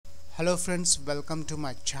Hello friends, welcome to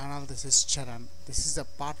my channel. This is Charan. This is the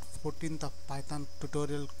part 14th of Python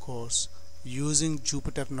tutorial course using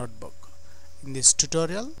Jupyter Notebook. In this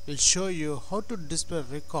tutorial, we'll show you how to display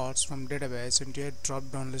records from database into a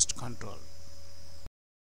drop-down list control.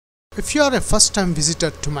 If you are a first-time visitor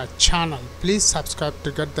to my channel, please subscribe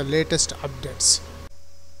to get the latest updates.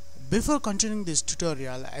 Before continuing this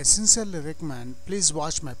tutorial, I sincerely recommend please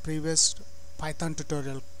watch my previous Python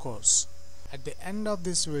tutorial course. At the end of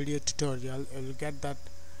this video tutorial, you will get that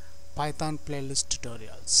Python playlist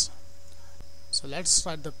tutorials. So let's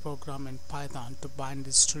write the program in Python to bind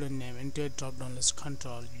the student name into a drop-down list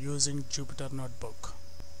control using Jupyter Notebook.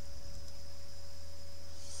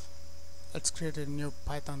 Let's create a new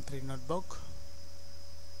Python 3 notebook.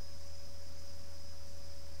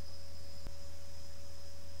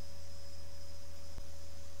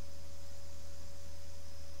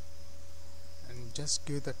 And just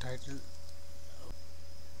give the title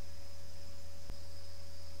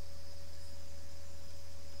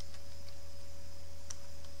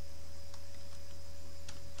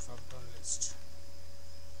drop-down list.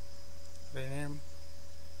 Rename.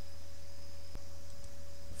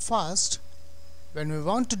 First, when we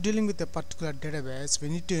want to dealing with a particular database, we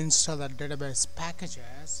need to install the database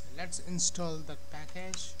packages. Let's install that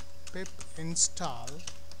package. Pip install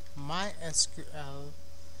mysql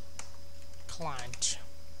client.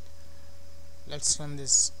 Let's run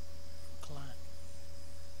this client.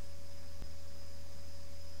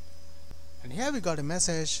 And here we got a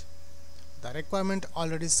message, the requirement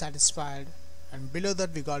already satisfied, and below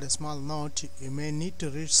that we got a small note, you may need to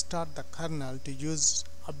restart the kernel to use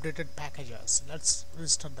updated packages. Let's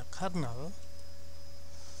restart the kernel.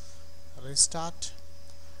 Restart.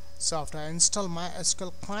 So after I install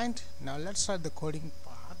mysql client, now let's start the coding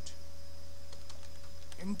part.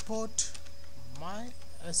 Import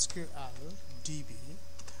mysql db.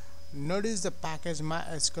 Notice the package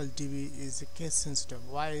mysql db is case sensitive.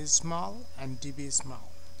 Y is small and db is small.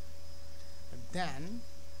 Then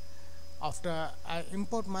after I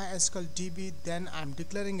import mysql db, then I'm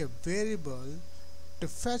declaring a variable to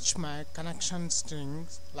fetch my connection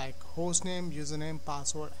strings like hostname, username,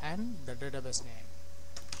 password, and the database name.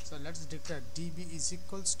 So let's declare db is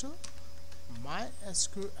equals to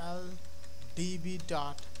mysql db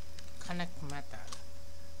dot connect method.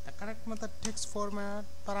 The connect method takes four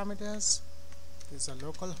parameters. Is a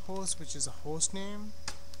local host, which is a host name.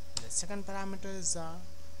 The second parameter is a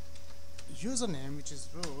username, which is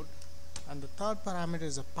root, and the third parameter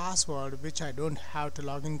is a password, which I don't have to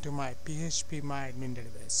log into my phpmyadmin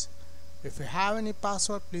database. If you have any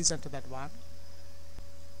password, please enter that one.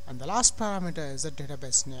 And the last parameter is the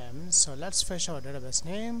database name. So let's fetch our database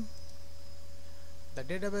name. The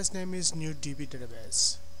database name is new db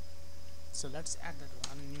database. So let's add that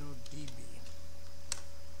one, new db.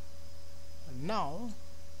 And now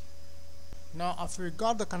after we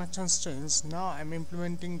got the connection strings, now I'm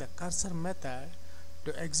implementing the cursor method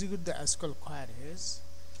to execute the SQL queries.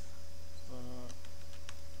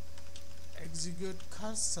 Execute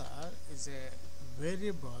cursor is a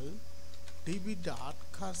variable db dot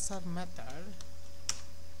cursor method.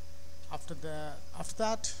 After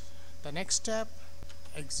that, the next step,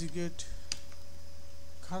 execute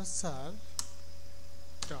cursor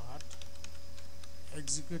dot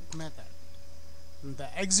execute method. The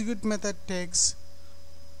execute method takes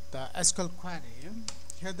the SQL query.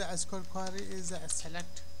 Here the SQL query is a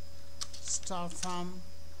select star from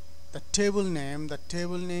the table name. The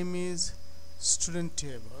table name is student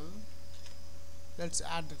table. Let's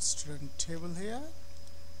add the student table here.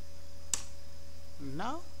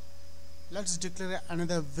 Now let's declare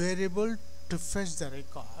another variable to fetch the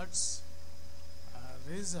records.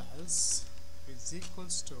 Results is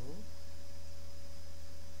equals to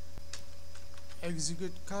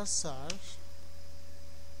execute cursor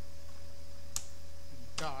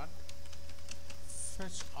dot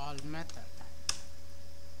fetch all method.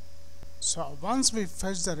 So once we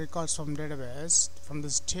fetch the records from database, from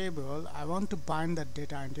this table, I want to bind that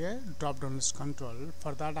data into a drop-down list control.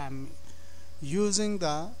 For that, I'm using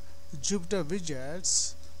the Jupyter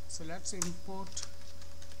widgets. So let's import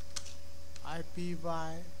ipy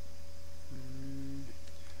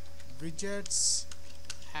widgets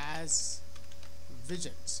as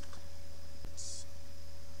widgets.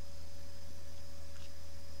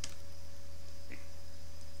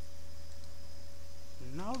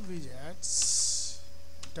 Now widgets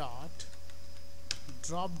dot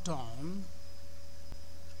drop down.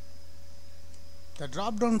 The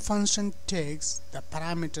drop down function takes the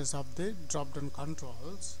parameters of the drop down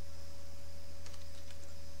controls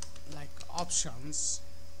like options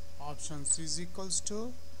is equals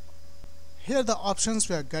to Here the options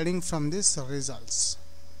we are getting from this results.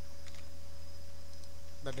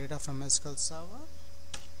 The data from SQL Server.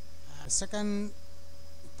 Second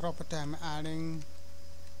property I'm adding,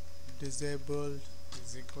 disabled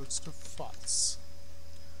is equals to false.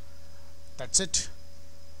 That's it.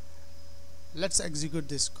 Let's execute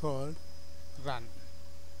this code. Run.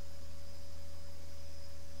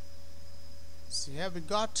 So here we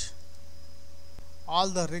got all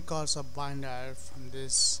the records are binded from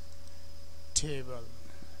this table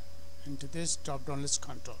into this drop down list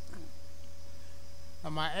control. Now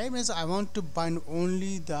my aim is I want to bind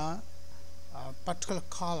only the particular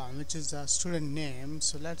column, which is the student name.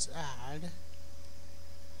 So let's add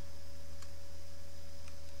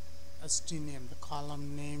st name. The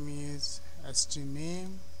column name is st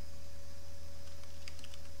name.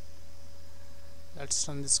 Let's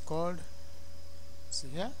run this code. See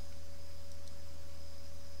here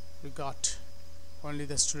we got only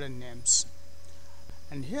the student names,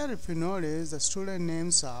 and here if you notice the student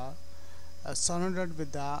names are surrounded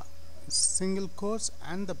with the single quotes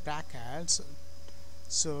and the brackets.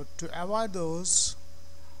 So to avoid those,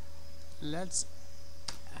 let's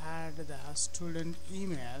add the student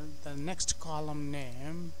email. The next column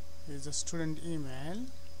name is the student email.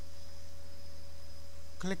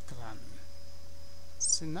 Click run.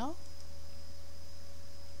 See now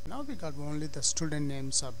we got only the student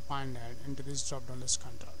names are binded into this drop down list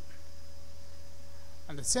control.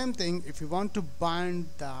 And the same thing, if you want to bind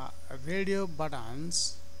the radio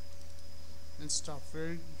buttons, instead of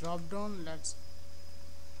drop down, let's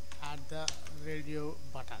add the radio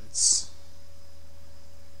buttons.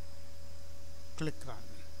 Click run.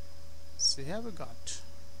 See here we got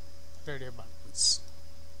radio buttons.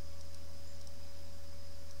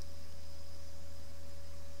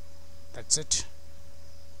 That's it.